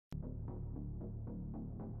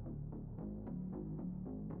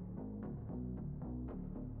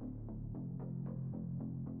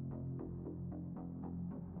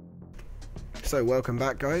So welcome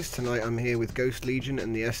back guys, tonight I'm here with Ghost Legion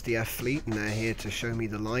and the SDF fleet, and they're here to show me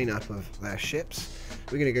the lineup of their ships.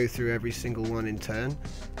 We're going to go through every single one in turn,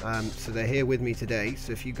 so they're here with me today,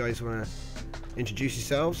 so if you guys want to introduce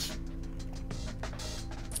yourselves.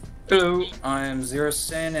 Hello, I am Zero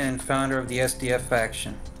Sin and founder of the SDF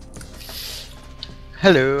faction.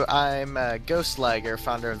 Hello, I'm Ghost Liger,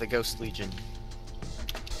 founder of the Ghost Legion.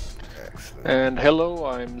 Excellent. And hello,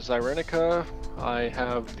 I'm Zyrenica. I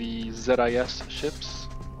have the ZIS ships,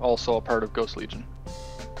 also a part of Ghost Legion.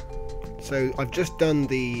 So I've just done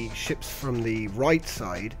the ships from the right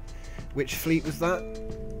side. Which fleet was that?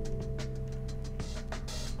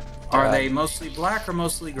 Are they mostly black or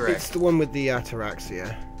mostly gray? It's the one with the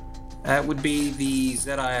ataraxia. That would be the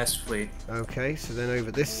ZIS fleet. Okay, so then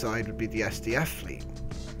over this side would be the SDF fleet.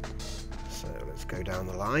 So let's go down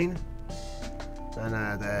the line. And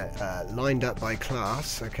they're lined up by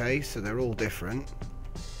class, okay, so they're all different.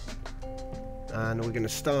 And we're going to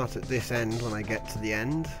start at this end when I get to the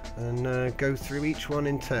end, and go through each one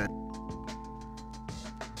in turn.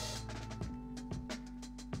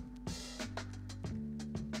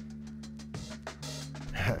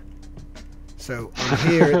 So I'm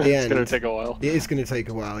here at the end. It's going to take a while. It is going to take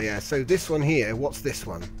a while, yeah. So this one here, what's this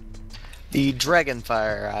one? The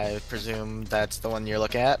Dragonfire, I presume that's the one you're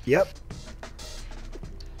looking at. Yep.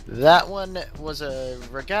 That one was a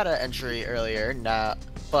regatta entry earlier,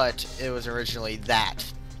 but it was originally that,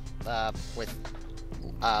 with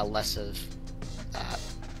less of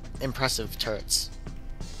impressive turrets.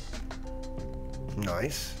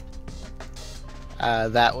 Nice.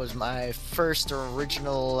 That was my first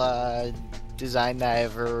original design that I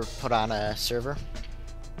ever put on a server.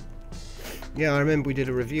 Yeah, I remember we did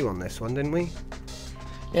a review on this one, didn't we?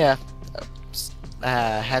 Yeah.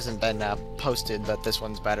 Hasn't been posted, but this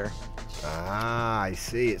one's better. Ah, I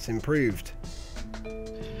see. It's improved.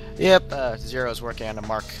 Yep, Zero's working on a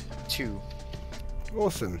Mark II.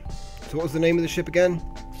 Awesome. So what was the name of the ship again?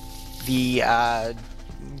 The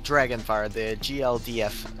Dragonfire, the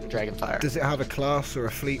GLDF Dragonfire. Does it have a class or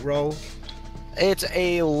a fleet role? It's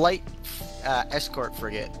a light escort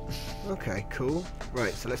frigate. Okay, cool.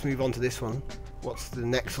 Right, so let's move on to this one. What's the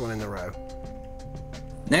next one in the row?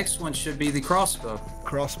 Next one should be the crossbow.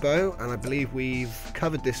 Crossbow, and I believe we've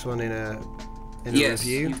covered this one in a Yes,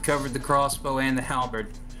 review. you've covered the crossbow and the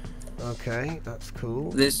halberd. Okay, that's cool.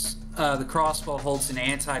 This, the crossbow holds an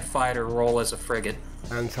anti-fighter role as a frigate.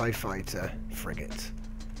 Anti-fighter frigate.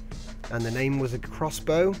 And the name was a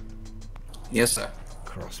crossbow? Yes, sir.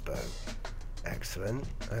 Crossbow. Excellent.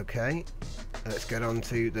 Okay. Let's get on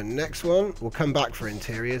to the next one. We'll come back for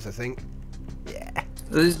interiors, I think. Yeah.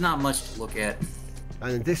 There's not much to look at.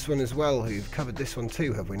 And this one as well, we've covered this one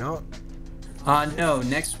too, have we not? No,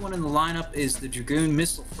 next one in the lineup is the Dragoon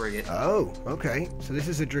Missile Frigate. Oh, okay. So this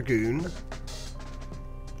is a Dragoon.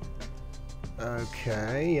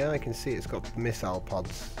 Okay, yeah, I can see it's got missile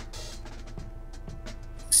pods.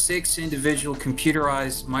 6 individual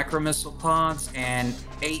computerized micro-missile pods and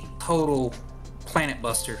 8 total Planet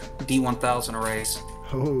Buster D1000 arrays.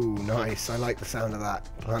 Oh, nice. I like the sound of that.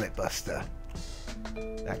 Planet Buster.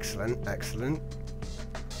 Excellent, excellent.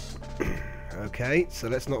 Okay, so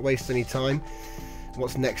let's not waste any time.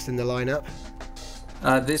 What's next in the lineup?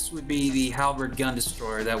 This would be the Halberd Gun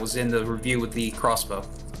Destroyer that was in the review with the crossbow.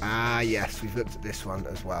 Ah, yes, we've looked at this one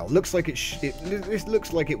as well. Looks like this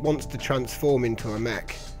looks like it wants to transform into a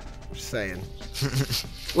mech. Just saying.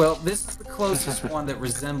 Well, this is the closest one that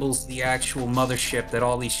resembles the actual mothership that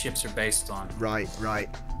all these ships are based on. Right, right.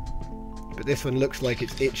 But this one looks like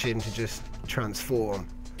it's itching to just transform.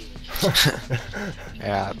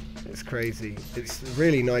 Yeah. It's crazy. It's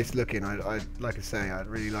really nice looking. I like I say, I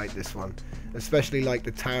really like this one, especially like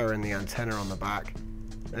the tower and the antenna on the back.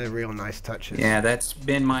 They're real nice touches. Yeah, that's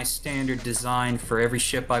been my standard design for every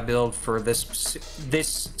ship I build for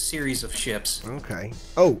this series of ships. Okay.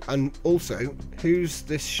 Oh, and also, who's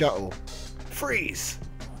this shuttle? Freeze.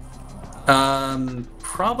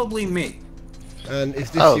 Probably me. And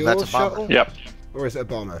is this Oh, your that's a bomber. shuttle? Yep, Or is it a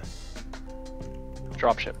bomber?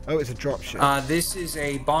 dropship. Oh, it's a dropship. This is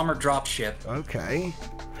a bomber dropship. Okay.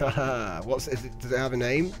 Haha. Does it have a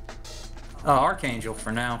name? Archangel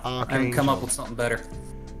for now. I haven't come up Archangel. with something better.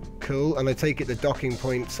 Cool. And I take it the docking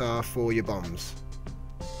points are for your bombs.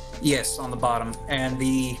 Yes, on the bottom. And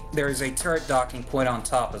there is a turret docking point on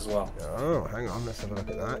top as well. Oh, hang on. Let's have a look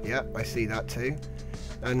at that. Yep, I see that too.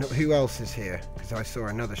 And who else is here? Because I saw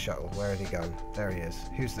another shuttle. Where had he gone? There he is.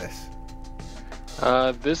 Who's this?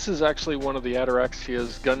 This is actually one of the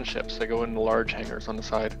Ataraxia's gunships. They go into large hangars on the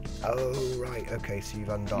side. Oh, right. Okay, so you've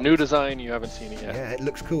undocked. New design, you haven't seen it yet. Yeah, it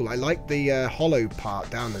looks cool. I like the hollow part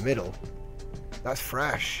down the middle. That's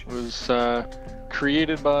fresh. It was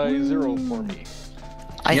created by Zero for me.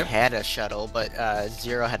 I Yep. had a shuttle, but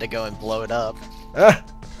Zero had to go and blow it up. Ah!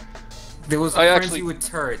 There was a I frenzy actually- with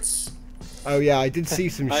turrets. Oh, yeah, I did see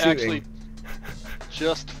some I shooting. actually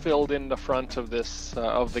just filled in the front of this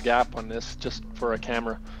of the gap on this just for a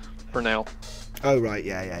camera for now. Oh, right.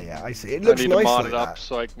 Yeah. I see. It I looks need nice to mod like it up that.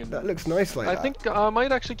 so I can. That looks nice like I that. think I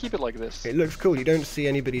might actually keep it like this. It looks cool. You don't see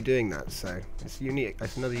anybody doing that, so it's unique.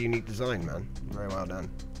 It's another unique design, man. Very well done.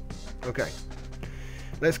 Okay.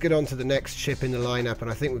 Let's get on to the next ship in the lineup, and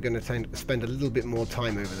I think we're going to spend a little bit more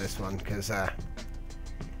time over this one, because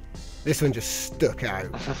this one just stuck out.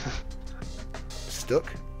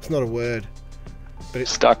 Stuck? It's not a word. But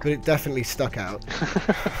it's Stuck. But it definitely stuck out.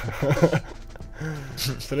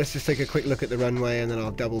 So let's just take a quick look at the runway, and then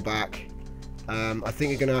I'll double back. I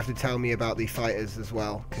think you're going to have to tell me about the fighters as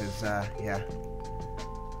well, because, yeah.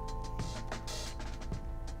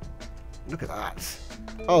 Look at that.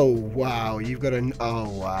 Oh, wow. You've got an... Oh,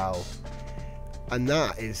 wow. And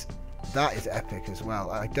that is epic as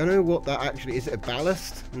well. I don't know what that actually... Is it a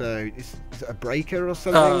ballast? No. Is it a breaker or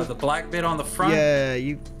something? The black bit on the front. Yeah,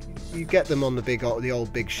 you get them on the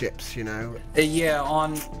old big ships, you know. Yeah,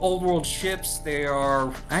 on old world ships, they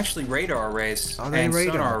are actually radar arrays Are they and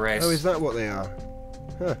radar? sonar arrays. Oh, is that what they are?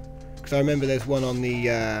 Huh. Because I remember there's one on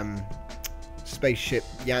the spaceship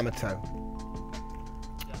Yamato.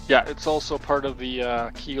 Yeah, it's also part of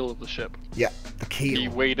the keel of the ship. Yeah, the The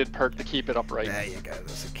keel. weighted part to keep it upright. There you go,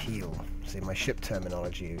 that's a keel. See, my ship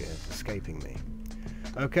terminology is escaping me.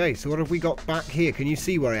 Okay, so what have we got back here? Can you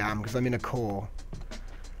see where I am? Because I'm in a core.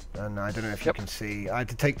 And I don't know if you can see. I had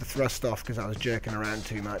to take the thrust off because I was jerking around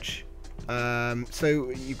too much. So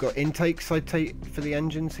you've got intakes, I take, for the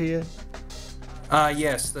engines here?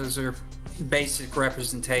 Yes, those are basic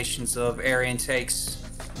representations of air intakes.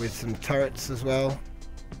 With some turrets as well.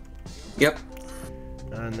 Yep.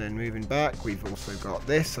 And then moving back, we've also got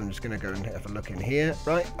this. I'm just going to go and have a look in here.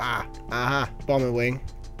 Right. Bomber wing.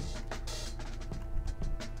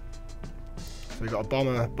 So we've got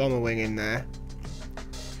a bomber wing in there.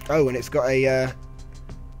 Oh, and it's got a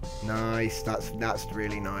nice. That's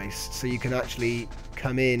really nice. So you can actually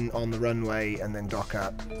come in on the runway and then dock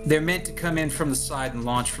up. They're meant to come in from the side and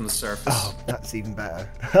launch from the surface. Oh, that's even better.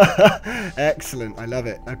 Excellent. I love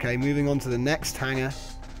it. Okay, moving on to the next hangar.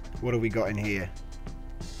 What have we got in here?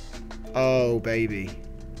 Oh, baby.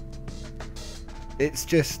 It's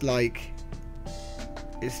just like...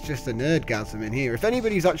 It's just a nerdgasm in here. If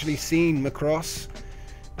anybody's actually seen Macross,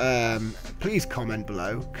 please comment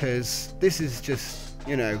below, because this is just,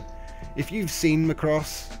 you know, if you've seen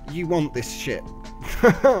Macross, you want this ship.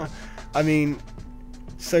 I mean,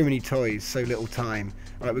 so many toys, so little time.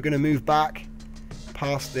 Alright, we're going to move back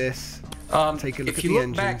past this. Take a look if at you the look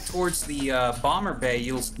engines. back towards the bomber bay,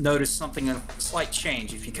 you'll notice something, a slight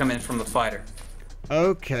change if you come in from the fighter.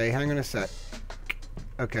 Okay, hang on a sec.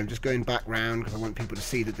 Okay, I'm just going back round because I want people to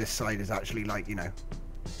see that this side is actually like, you know,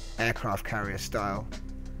 aircraft carrier style.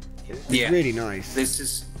 It's really nice. This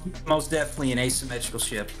is most definitely an asymmetrical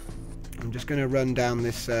ship. I'm just going to run down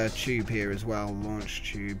this tube here as well,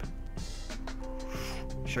 launch tube.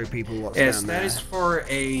 Show people what's Yes, down that there. is for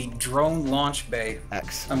a drone launch bay.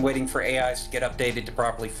 Excellent. I'm waiting for AIs to get updated to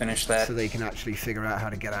properly finish that. So they can actually figure out how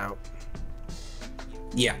to get out.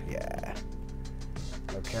 Yeah. Yeah.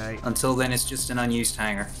 Okay. Until then, it's just an unused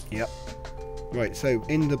hangar. Yep. Right, so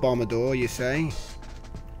in the bomber door, you say?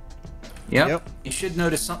 Yep. Yep. You should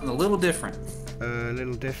notice something a little different. A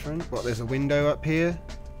little different. What, there's a window up here?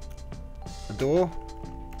 A door?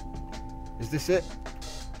 Is this it?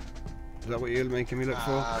 Is that what you're making me look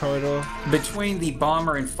for? Corridor? Between the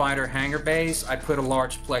bomber and fighter hangar bays, I put a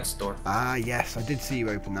large plex door. Ah, yes, I did see you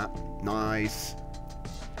open that. Nice.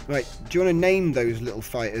 Right, do you want to name those little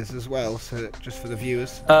fighters as well, so just for the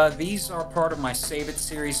viewers? These are part of my Save It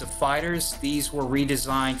series of fighters. These were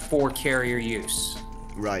redesigned for carrier use.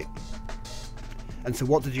 Right. And so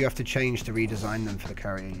what did you have to change to redesign them for the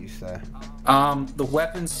carrier use there? The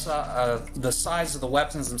weapons, the size of the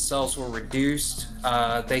weapons themselves were reduced.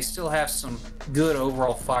 They still have some good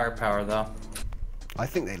overall firepower, though. I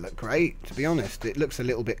think they look great, to be honest. It looks a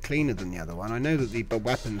little bit cleaner than the other one. I know that the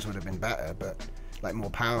weapons would have been better, but like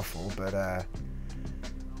more powerful, but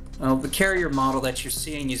Well, the carrier model that you're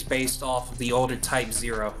seeing is based off of the older Type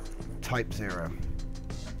 0. Type 0.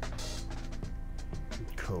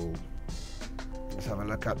 Cool. Let's have a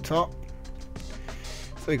look up top.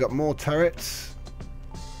 So we got more turrets.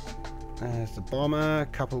 There's the bomber, a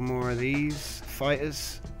couple more of these.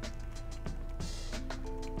 fighters.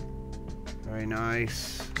 Very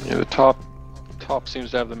nice. Yeah, the top seems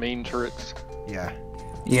to have the main turrets. Yeah.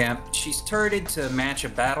 Yeah, she's turreted to match a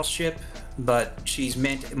battleship, but she's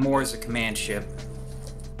meant more as a command ship.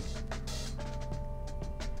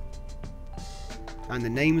 And the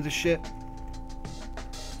name of the ship?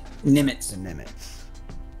 Nimitz. The Nimitz.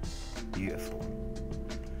 Beautiful.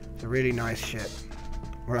 It's a really nice ship.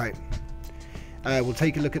 Right. We'll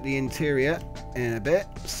take a look at the interior in a bit.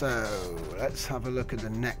 So let's have a look at the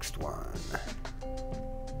next one.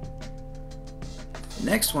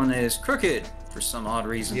 Next one is crooked for some odd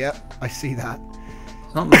reason. Yep, I see that.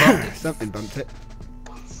 Something bumped it. Something bumped it.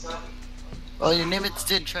 Well, your Nimitz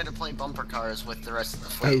did try to play bumper cars with the rest of the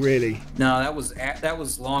fleet. Oh, really? No, that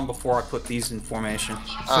was long before I put these in formation.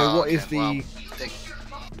 So what is okay, the...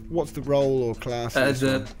 What's the role or class? of this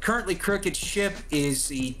The one? currently crooked ship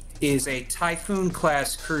is a Typhoon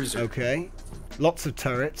class cruiser. Okay. Lots of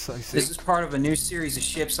turrets, I see. This is part of a new series of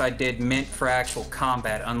ships I did meant for actual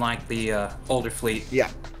combat, unlike the older fleet. Yeah.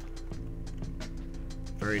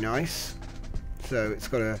 Very nice. So it's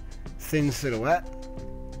got a thin silhouette.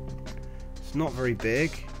 It's not very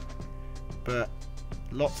big, but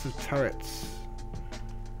lots of turrets.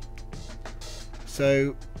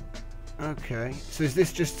 So, okay. So is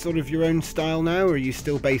this just sort of your own style now, or are you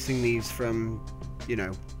still basing these from, you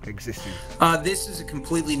know, existing? This is a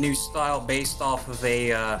completely new style based off of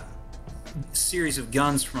a series of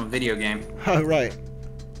guns from a video game. Oh, right.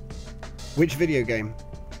 Which video game?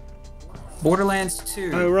 Borderlands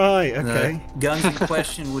 2. Oh, right, okay. The guns in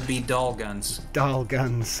question would be doll guns. Doll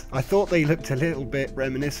guns. I thought they looked a little bit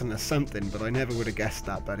reminiscent of something, but I never would have guessed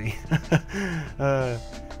that, buddy.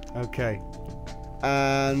 Okay.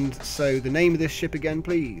 And so the name of this ship again,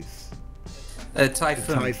 please?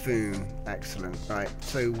 Typhoon. The Typhoon. Excellent. Right.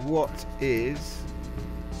 So what is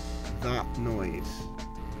that noise?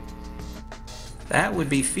 That would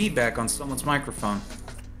be feedback on someone's microphone.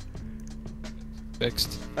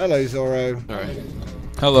 Fixed. Hello, Zorro. All right.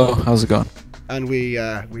 Hello. How's it going? And we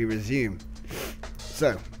resume.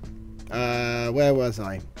 So, where was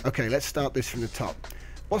I? Okay, let's start this from the top.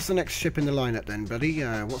 What's the next ship in the lineup then, buddy?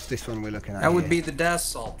 What's this one we're looking at? That would here? be the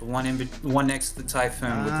Dassault, the one next to the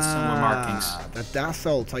Typhoon with the similar markings. The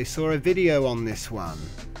Dassault. I saw a video on this one.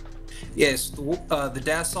 Yes, the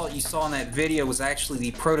Dassault you saw in that video was actually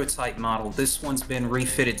the prototype model. This one's been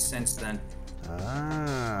refitted since then.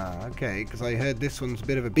 Ah, okay, because I heard this one's a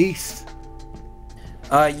bit of a beast.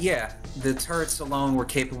 Yeah, the turrets alone were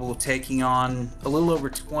capable of taking on a little over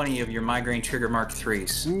 20 of your Migraine Trigger Mark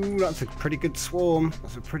IIIs. Ooh, that's a pretty good swarm.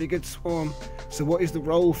 That's a pretty good swarm. So what is the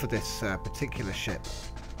role for this particular ship?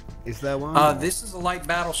 Is there one? This is a light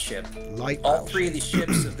battleship. Light All three of battleship.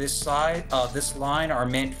 the ships of this side, this line, are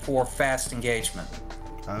meant for fast engagement.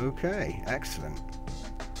 Okay, excellent.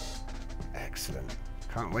 Excellent.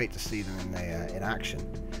 Can't wait to see them in action.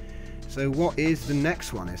 So what is the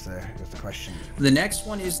next one is the question. The next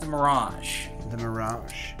one is the Mirage. The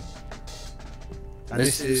Mirage. And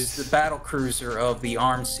This is the battle cruiser of the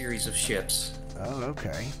ARM series of ships. Oh,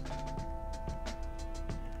 okay.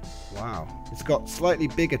 Wow. It's got slightly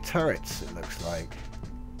bigger turrets, it looks like.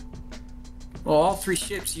 Well, all three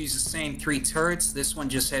ships use the same three turrets. This one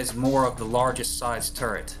just has more of the largest size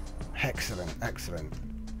turret. Excellent, excellent.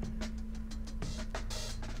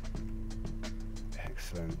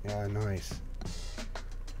 Excellent. Yeah, nice.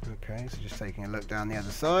 Okay, so just taking a look down the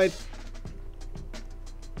other side.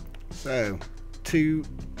 So,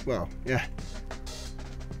 yeah.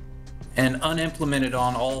 And unimplemented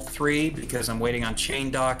on all three, because I'm waiting on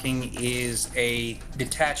chain docking, is a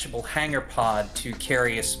detachable hangar pod to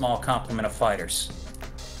carry a small complement of fighters.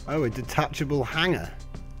 Oh, a detachable hangar.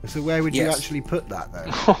 So where would you Yes. actually put that,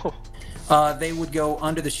 though? They would go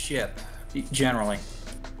under the ship, generally.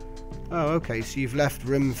 Oh, okay, so you've left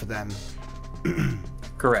room for them.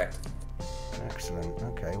 Correct. Excellent.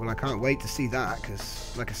 Okay, well, I can't wait to see that,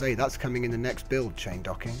 because, like I say, that's coming in the next build, chain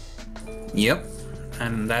docking. Yep.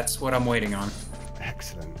 And that's what I'm waiting on.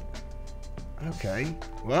 Excellent. Okay,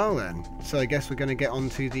 well then, so I guess we're going to get on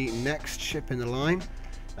to the next ship in the line,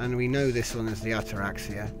 and we know this one is the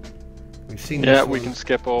Ataraxia. We've seen Yeah, this we one. can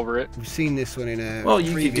skip over it. We've seen this one in a Well,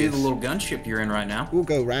 you previous... could do the little gunship you're in right now. We'll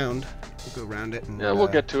go round. We'll go round it. And, Yeah, we'll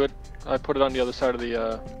get to it. I put it on the other side of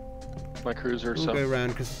the my cruiser, We'll so go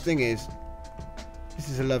round because the thing is, this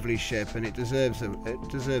is a lovely ship and it deserves a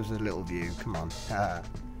little view. Come on,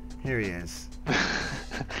 here he is.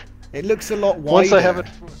 It looks a lot wider once I have it,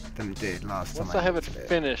 than it did last time. once I have it looked at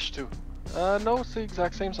finished, too. No, it's the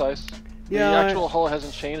exact same size. Yeah, the actual hull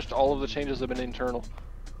hasn't changed. All of the changes have been internal.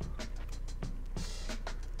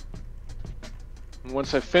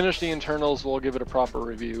 Once I finish the internals, we'll give it a proper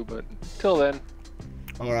review, but till then...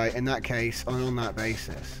 Alright, in that case, on that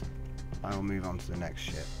basis, I will move on to the next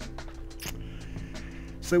ship.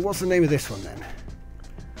 So what's the name of this one then?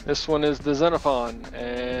 This one is the Xenophon,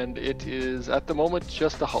 and it is, at the moment,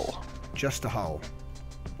 just a hull. Just a hull.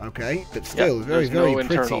 Okay, but still, Yeah, very, there's very no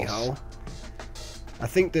pretty internals. hull. I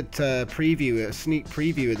think that a sneak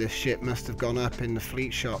preview of this ship must have gone up in the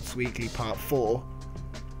Fleet Shots Weekly Part 4.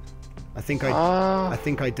 I think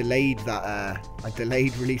I delayed that. I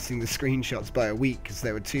delayed releasing the screenshots by a week because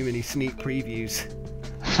there were too many sneak previews.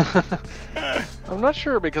 I'm not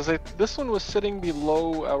sure because this one was sitting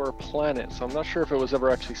below our planet, so I'm not sure if it was ever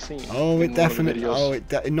actually seen. Oh, in it definitely. one of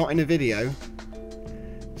the videos. Not in a video.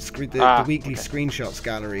 The weekly okay. screenshots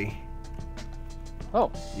gallery.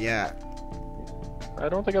 Oh, Yeah. I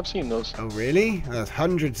don't think I've seen those. Oh really? There's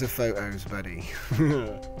hundreds of photos, buddy.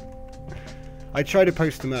 I try to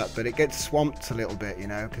post them up, but it gets swamped a little bit, you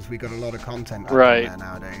know, because we got a lot of content up on there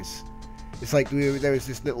nowadays. It's like there was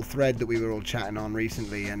this little thread that we were all chatting on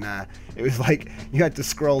recently, and it was like you had to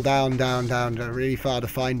scroll down really far to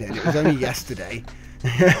find it. It was only yesterday.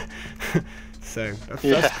 So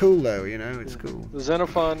that's cool, though. You know, it's cool. The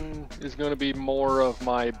Xenophon is going to be more of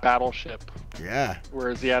my battleship, Yeah,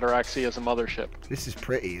 whereas the Ataraxia is a mothership. this is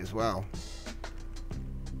pretty as well.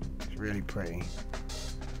 It's really pretty.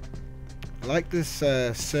 I like this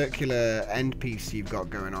circular end piece you've got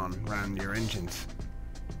going on around your engines.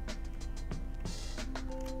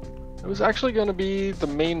 It was actually going to be the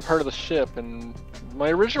main part of the ship, and my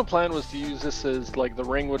original plan was to use this as, like, the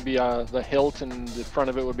ring would be the hilt and the front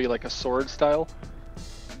of it would be like a sword style.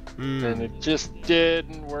 And it just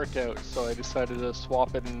didn't work out, so I decided to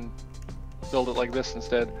swap it and build it like this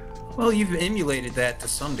instead. Well, you've emulated that to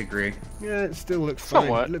some degree. Yeah, it still looks fine.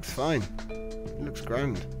 Somewhat. It looks fine. It looks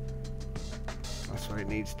grand. That's what it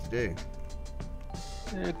needs to do.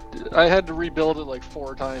 I had to rebuild it like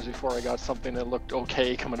 4 times before I got something that looked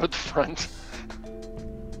okay coming out the front.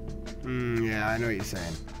 Yeah, I know what you're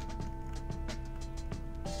saying.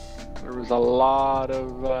 There was a lot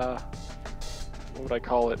of, what would I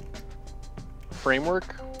call it?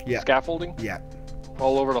 Framework? Yeah. Scaffolding? Yeah.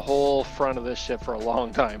 All over the whole front of this ship for a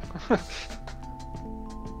long time. It's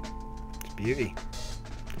beauty.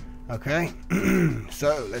 Okay.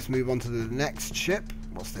 So, let's move on to the next ship.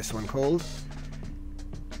 What's this one called?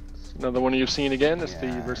 Another one you've seen again is Yeah, the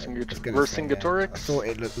I was gonna say, Vercingetorix. I thought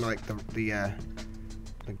it looked like the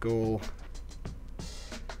Gaul.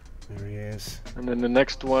 There he is. And then the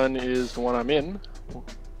next one is the one I'm in.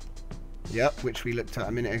 Yep, which we looked at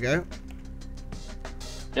a minute ago.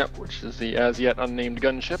 Yep, which is the as yet unnamed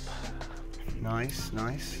gunship. Nice,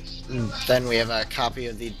 nice. Then we have a copy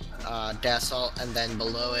of the Dassault, and then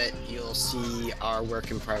below it you'll see our work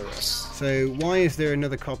in progress. So why is there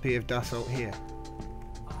another copy of Dassault here?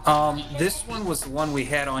 This one was the one we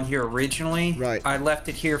had on here originally. Right. I left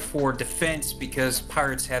it here for defense because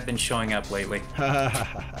pirates have been showing up lately.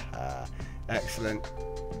 Excellent.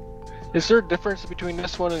 Is there a difference between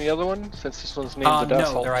this one and the other one, since this one's named the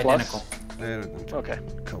Dassault No, they're Plus? identical. Okay.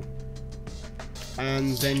 Cool.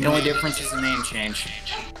 And then The only difference is the name change.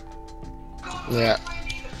 Yeah.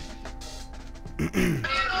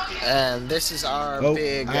 And this is our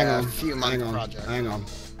big few-month project. Hang on.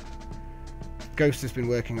 Ghost has been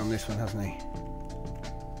working on this one, hasn't he?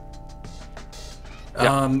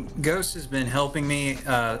 Ghost has been helping me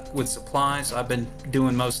with supplies. I've been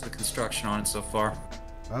doing most of the construction on it so far.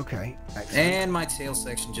 Okay, excellent. And my tail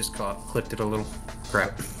section just clipped it a little.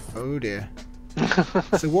 Crap. Oh dear.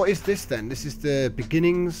 So what is this then? This is the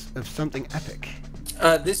beginnings of something epic.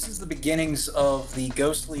 This is the beginnings of the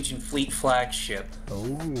Ghost Legion Fleet flagship.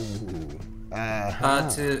 Oh.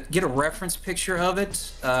 To get a reference picture of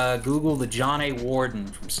it, Google the John A. Warden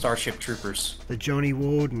from Starship Troopers. The Johnny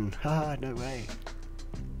Warden. Ah, no way.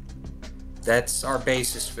 That's our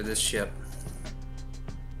basis for this ship.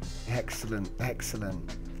 Excellent,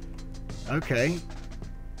 excellent. Okay.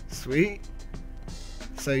 Sweet.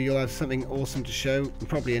 So you'll have something awesome to show,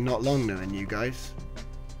 probably in not long knowing you guys.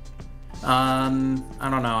 I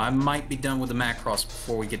don't know. I might be done with the Macross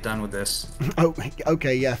before we get done with this. Oh,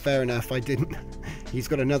 okay, yeah, fair enough. I didn't. He's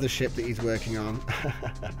got another ship that he's working on.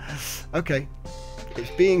 Okay.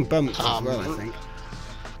 It's being bumped as well, I think.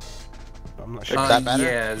 But I'm not sure. Is that better?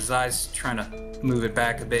 Yeah, Zai's trying to move it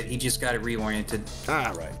back a bit. He just got it reoriented.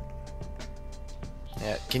 Ah, right.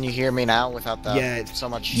 Yeah. Can you hear me now without the Yeah, so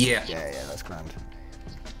much? Yeah. Yeah, that's grand.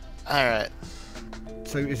 All right.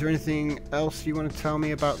 So is there anything else you want to tell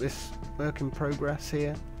me about this work in progress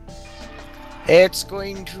here? It's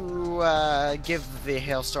going to give the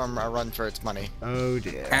Hailstorm a run for its money. Oh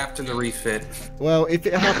dear. After the refit. Well, if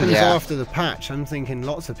it happens Yeah. after the patch, I'm thinking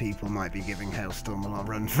lots of people might be giving Hailstorm a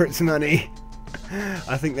run for its money.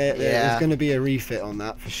 I think there's Yeah. going to be a refit on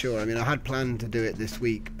that for sure. I mean, I had planned to do it this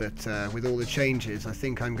week, but with all the changes, I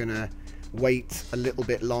think I'm going to wait a little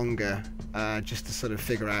bit longer just to sort of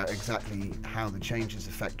figure out exactly how the changes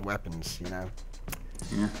affect weapons, you know.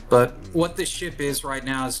 Yeah. But what this ship is right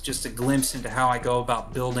now is just a glimpse into how I go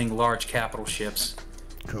about building large capital ships.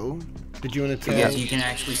 Cool. Did you want to tell? Because you can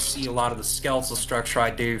actually see a lot of the skeletal structure I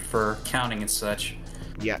do for counting and such.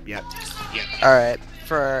 Yep. Alright,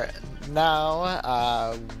 for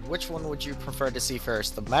now, which one would you prefer to see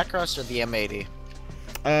first, the Macross or the M80?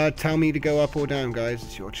 Tell me to go up or down, guys.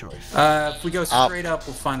 It's your choice. If we go straight up,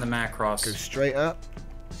 we'll find the Macross. Go straight up.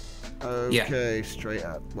 Okay, straight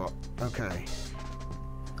up. What? Okay.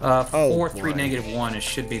 43-1, it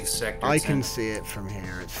should be the sector. I it's can in. see it from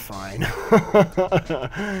here. It's fine.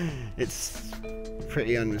 It's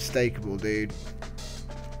pretty unmistakable, dude.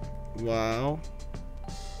 Wow.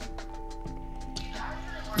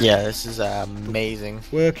 Yeah, this is amazing.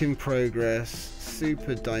 Work in progress.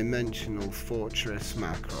 Super dimensional fortress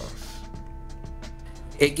Macross.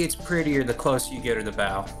 It gets prettier the closer you get to the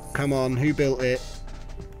bow. Come on, who built it?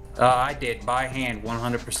 I did, by hand,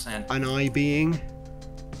 100%. An I being?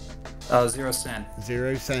 0 cent.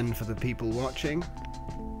 0 cent for the people watching.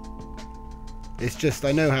 It's just,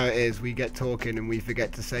 I know how it is. We get talking and we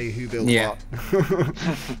forget to say who built Yeah. what.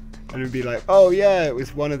 And it'd be like, oh yeah, it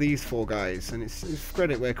was one of these 4 guys. And it's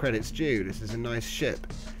credit where credit's due. This is a nice ship.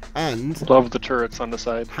 And Love the turrets on the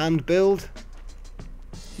side. hand build.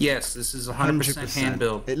 Yes, this is 100% hand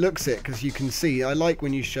build. It looks it because you can see. I like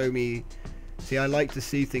when you show me. See, I like to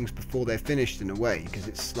see things before they're finished in a way because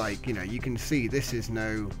it's like, you know, you can see this is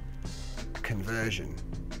no conversion.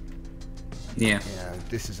 Yeah. You know,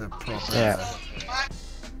 this is a proper, Yeah.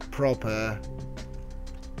 proper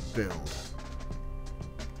build.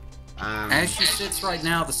 As she sits right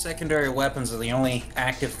now, the secondary weapons are the only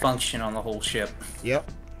active function on the whole ship. Yep.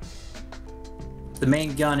 The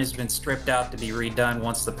main gun has been stripped out to be redone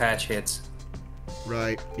once the patch hits.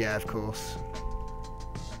 Right. Yeah, of course.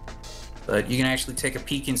 But you can actually take a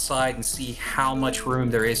peek inside and see how much room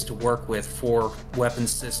there is to work with for weapon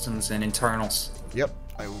systems and internals. Yep.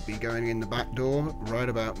 I will be going in the back door right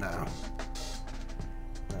about now.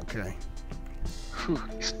 Okay. Whew,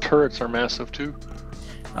 these turrets are massive too.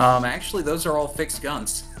 Actually, those are all fixed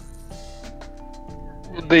guns.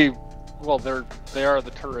 They are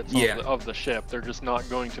the turrets Yeah. of the ship. They're just not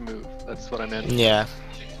going to move. That's what I meant. Yeah.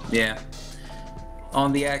 Yeah.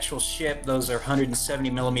 On the actual ship, those are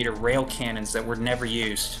 170mm rail cannons that were never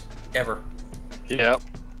used. Ever. Yep.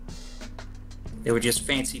 They were just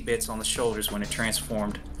fancy bits on the shoulders when it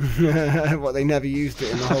transformed. What, they never used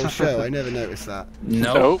it in the whole show? I never noticed that.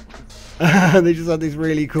 Nope. They just had these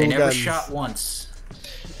really cool They never guns. shot once.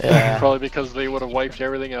 Yeah. Probably because they would have wiped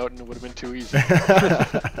everything out and it would have been too easy.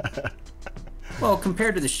 Well,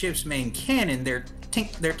 compared to the ship's main cannon, they're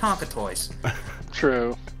Tonka toys.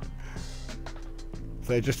 True.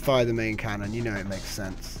 So just fire the main cannon, you know it makes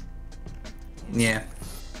sense. Yeah.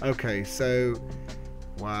 Okay, so...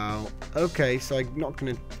 Wow. Okay, so I'm not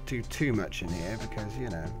going to do too much in here because, you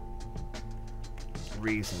know...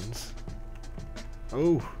 reasons.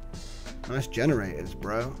 Oh, nice generators,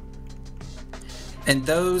 bro. And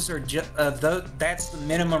those are that's the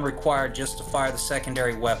minimum required just to fire the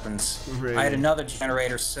secondary weapons. Really? I had another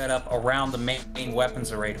generator set up around the main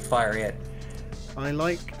weapons array to fire it. I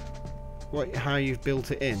like how you've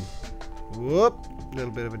built it in. Whoop! A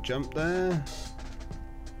little bit of a jump there.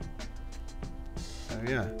 So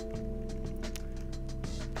yeah.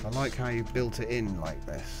 I like how you built it in like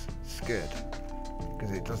this. It's good.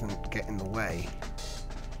 Because it doesn't get in the way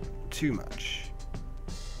too much.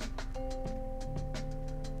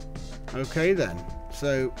 Okay then.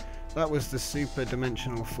 So that was the super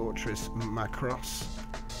dimensional fortress Macross.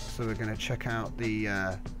 So we're going to check out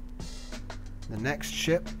the next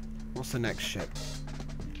ship. What's the next ship?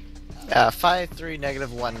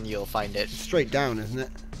 53-1, you'll find it. Straight down, isn't it?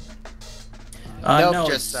 Nope, No,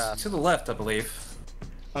 just, it's to the left, I believe.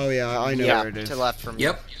 Oh yeah, I know Yeah, where it is. to the left from you.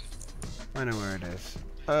 Yep. I know where it is.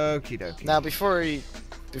 Okie dokie. Now,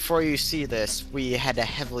 before you see this, we had to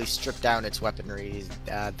heavily strip down its weaponry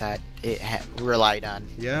that it relied on.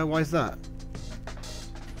 Yeah, why's that?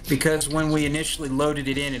 Because when we initially loaded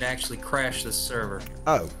it in, it actually crashed the server.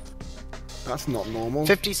 Oh, that's not normal.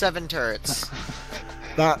 57 turrets,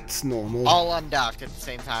 That's normal. all undocked at the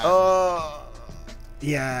same time. Oh,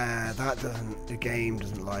 yeah, that doesn't. The game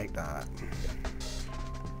doesn't like that.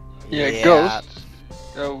 Yeah, Ghost.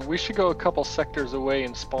 We should go a couple sectors away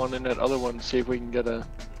and spawn in at other ones, see if we can get a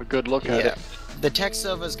good look at Yeah. it. The tech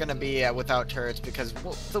server is going to be without turrets because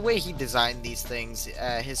the way he designed these things,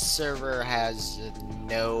 his server has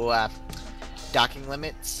no docking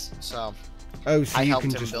limits. So Oh, so I you helped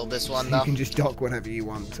can him just build this one, you though. can just dock whatever you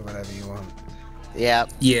want to whatever you want. Yeah.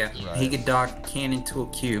 Yeah, Right. he could dock a cannon to a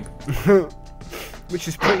cube. Which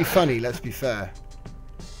is pretty funny, let's be fair.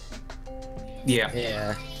 Yeah.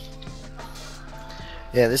 Yeah.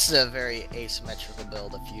 Yeah, this is a very asymmetrical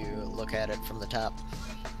build if you look at it from the top.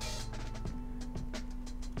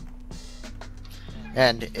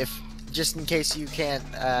 And if, just in case you can't,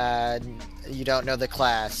 you don't know the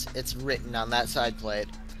class, it's written on that side plate.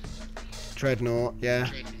 Dreadnought, yeah.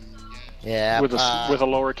 Yeah. With a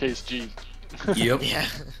lowercase g. Yep. Yeah.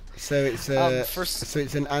 So it's first, so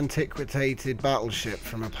it's an antiquated battleship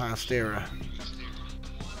from a past era.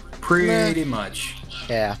 Pretty much.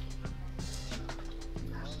 yeah.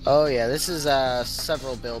 Oh yeah, this is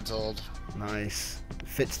several builds old. Nice.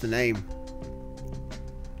 Fits the name.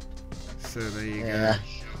 So there you Yeah.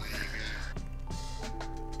 go.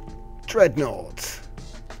 Dreadnought.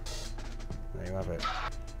 There you have it.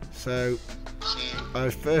 So I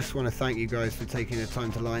first want to thank you guys for taking the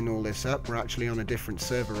time to line all this up. We're actually on a different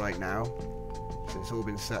server right now, so it's all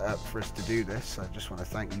been set up for us to do this. I just want to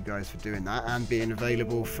thank you guys for doing that and being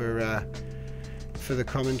available for the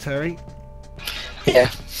commentary.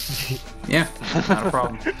 Yeah. Yeah, not a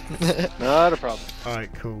problem. Not a problem. All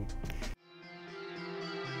right, cool.